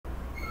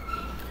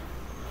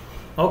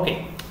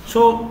Okay,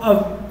 so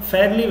a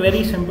fairly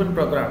very simple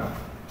program,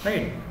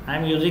 right? I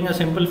am using a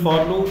simple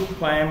for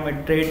loop. I am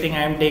iterating.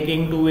 I am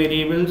taking two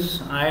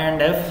variables I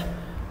and f.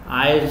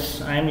 I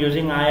am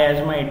using I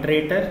as my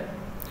iterator,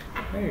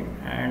 right?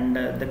 And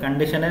the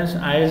condition is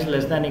I is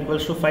less than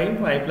equals to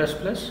 5, I plus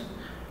plus,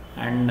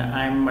 and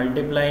I am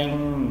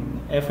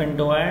multiplying f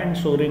into I and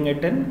storing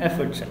it in f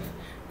itself,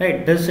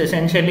 right? This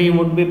essentially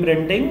would be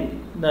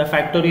printing the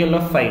factorial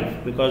of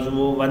 5 because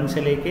वो 1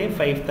 से लेके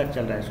 5 तक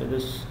चल रहा है. So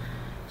this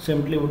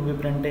simply would be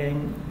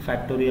printing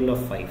factorial of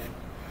 5,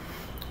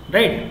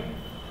 right?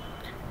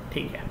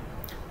 ठीक है.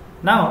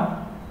 Now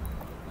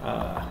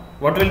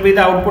what will be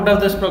the output of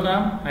this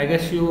program? I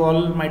guess you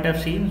all might have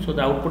seen. So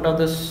the output of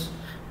this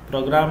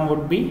program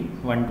would be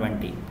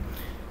 120,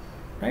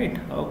 right?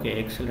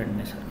 Okay, excellent,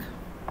 Nisarg.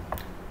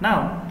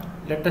 Now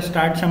let us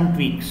start some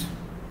tweaks.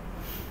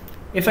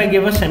 If I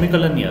give a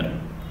semicolon here,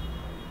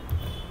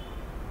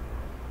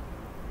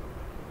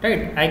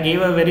 right? I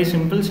gave a very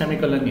simple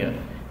semicolon here,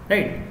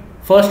 right?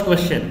 First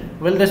question,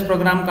 will this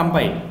program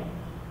compile?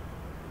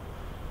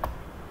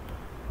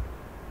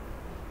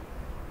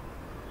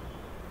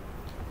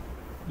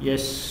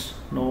 Yes,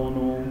 no,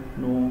 no,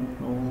 no,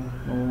 no,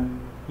 no,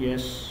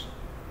 yes.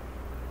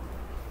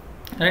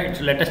 Right,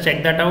 so let us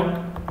check that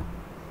out.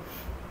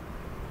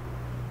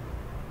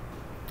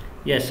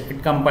 Yes,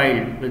 it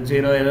compiled with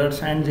 0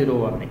 errors and 0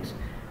 warnings.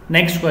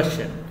 Next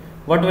question,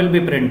 what will be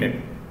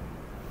printed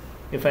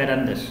if I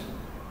run this?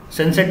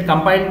 Since it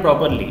compiled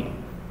properly,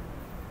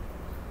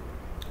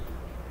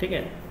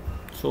 okay,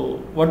 so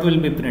what will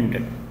be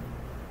printed?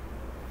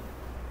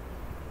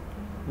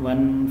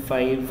 1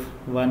 5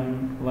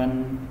 1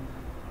 1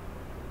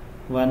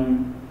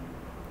 1.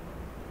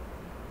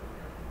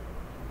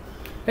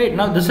 Right,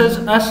 now this is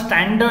a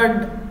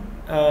standard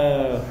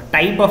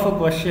type of a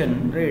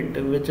question,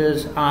 right, which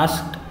is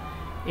asked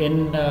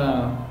in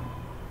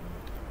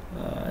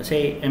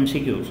say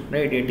MCQs,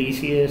 right, at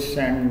TCS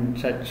and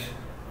such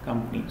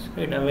companies,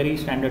 right, a very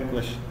standard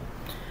question,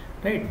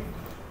 right?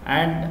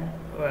 And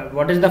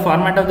what is the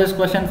format of this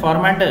question?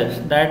 Format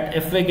is that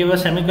if we give a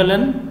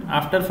semicolon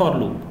after for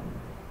loop,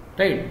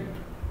 right,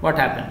 what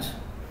happens?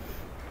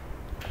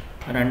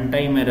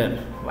 Runtime error.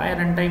 Why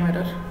runtime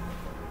error?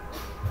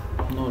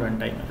 No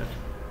runtime error.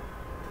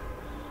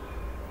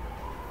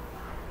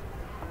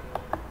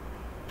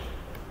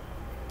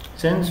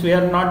 Since we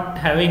are not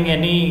having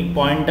any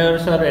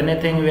pointers or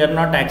anything, we are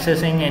not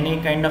accessing any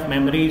kind of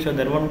memory, so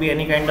there won't be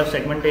any kind of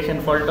segmentation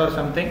fault or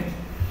something,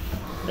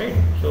 right?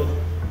 So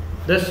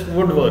this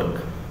would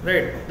work,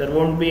 right? There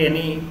won't be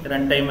any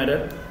runtime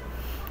error,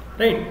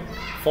 right?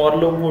 For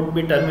loop would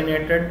be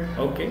terminated,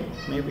 okay,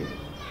 maybe,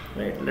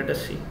 right? Let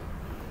us see,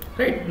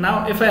 right?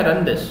 Now if I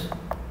run this,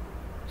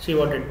 see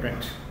what it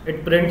prints.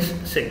 It prints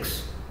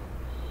 6.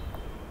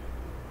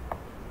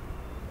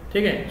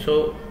 Okay,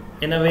 so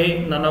in a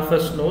way none of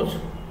us knows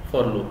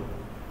for loop.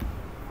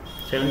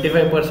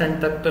 75%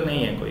 तक तो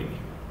नहीं है कोई भी.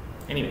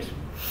 Anyways,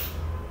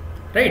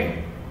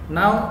 right?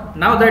 Now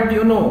that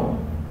you know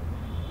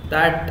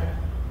that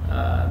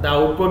the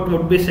output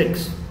would be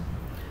 6,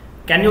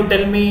 can you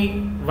tell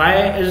me why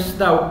is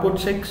the output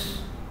 6?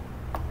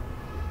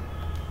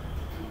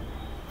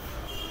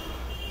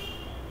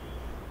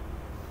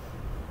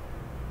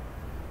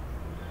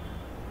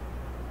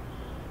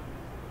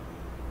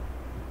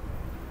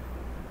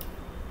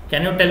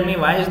 Can you tell me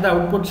why is the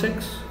output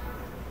 6?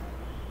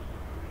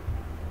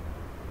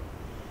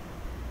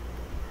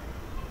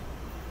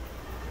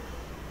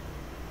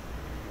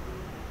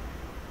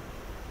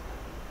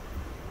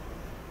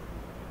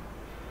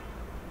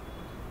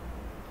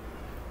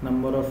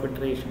 Number of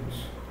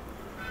iterations.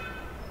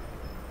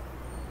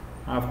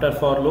 After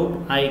for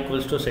loop, I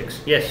equals to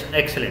 6. Yes,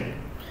 excellent.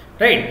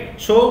 Right.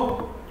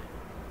 So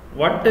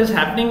what is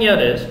happening here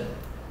is,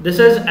 this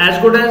is as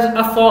good as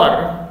a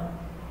for.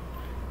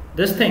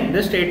 This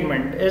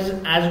statement is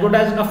as good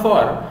as a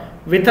for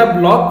with a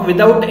block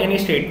without any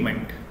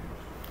statement,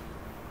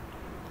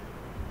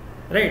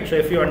 right? So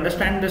if you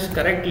understand this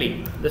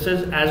correctly, this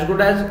is as good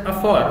as a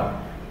for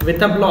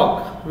with a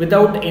block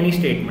without any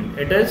statement.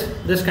 It is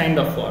this kind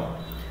of for,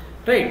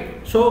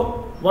 right?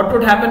 So what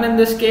would happen in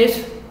this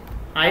case?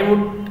 I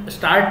would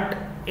start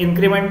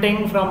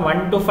incrementing from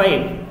 1 to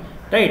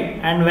 5, right?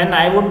 And when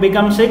I would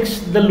become 6,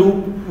 the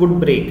loop would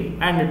break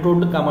and it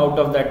would come out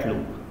of that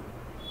loop.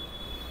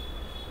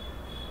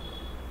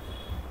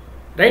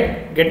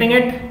 Right, getting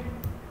it?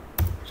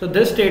 So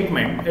this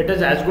statement, it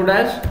is as good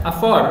as a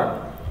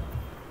for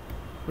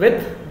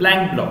with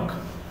blank block,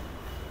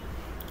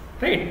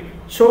 right?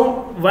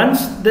 So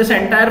once this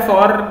entire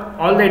for,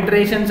 all the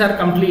iterations are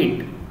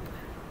complete,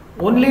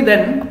 only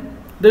then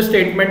this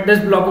statement, this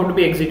block would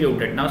be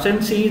executed. Now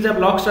since C is a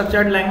block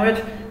structured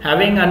language,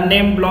 having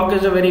unnamed block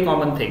is a very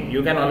common thing,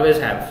 you can always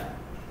have,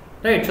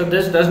 right? So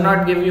this does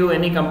not give you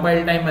any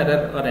compile time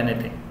error or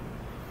anything,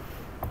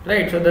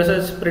 right? So this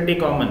is pretty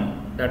common.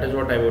 That is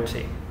what I would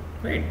say,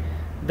 right?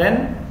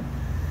 Then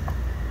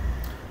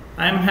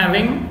I am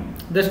having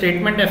the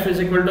statement f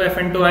is equal to f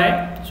into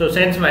I. So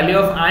since value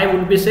of I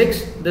would be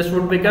 6, this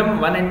would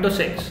become 1 into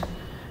 6,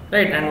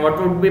 right? And what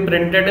would be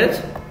printed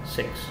is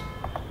 6.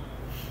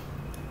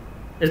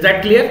 Is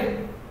that clear?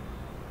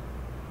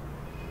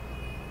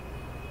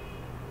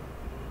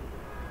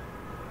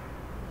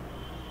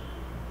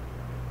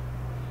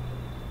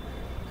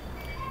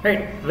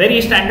 Right,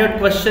 very standard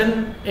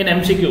question in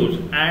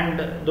MCQs,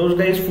 and those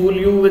guys fool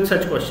you with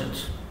such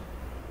questions.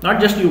 Not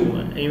just you,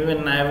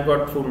 even I have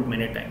got fooled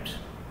many times,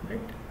 right?